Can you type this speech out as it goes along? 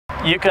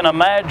You can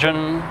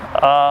imagine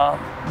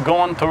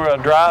going through a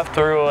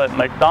drive-through at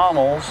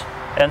McDonald's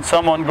and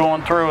someone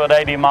going through at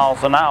 80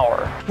 miles an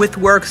hour. With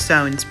work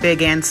zones,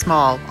 big and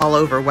small, all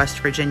over West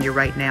Virginia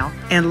right now,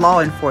 and law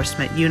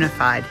enforcement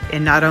unified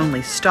in not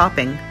only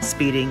stopping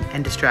speeding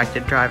and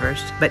distracted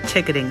drivers, but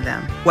ticketing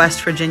them,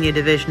 West Virginia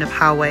Division of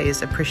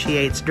Highways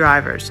appreciates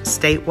drivers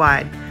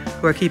statewide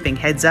who are keeping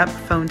heads up,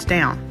 phones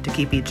down to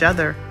keep each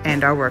other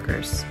and our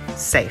workers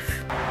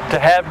safe. To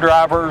have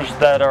drivers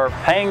that are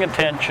paying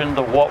attention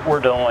to what we're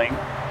doing,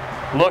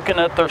 looking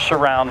at their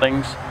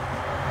surroundings,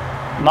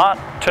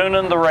 not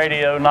tuning the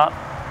radio, not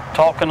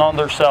talking on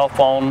their cell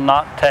phone,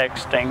 not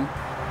texting,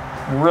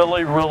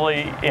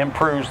 really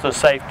improves the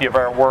safety of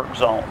our work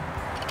zone.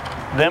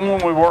 Then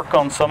when we work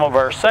on some of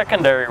our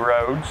secondary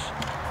roads,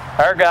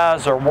 our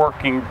guys are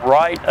working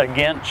right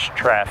against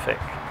traffic.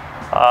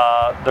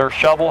 Their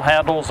shovel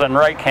handles and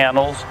rake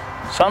handles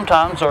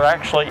sometimes are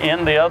actually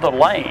in the other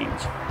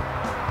lanes.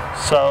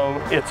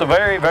 So it's a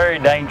very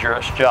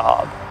dangerous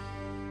job.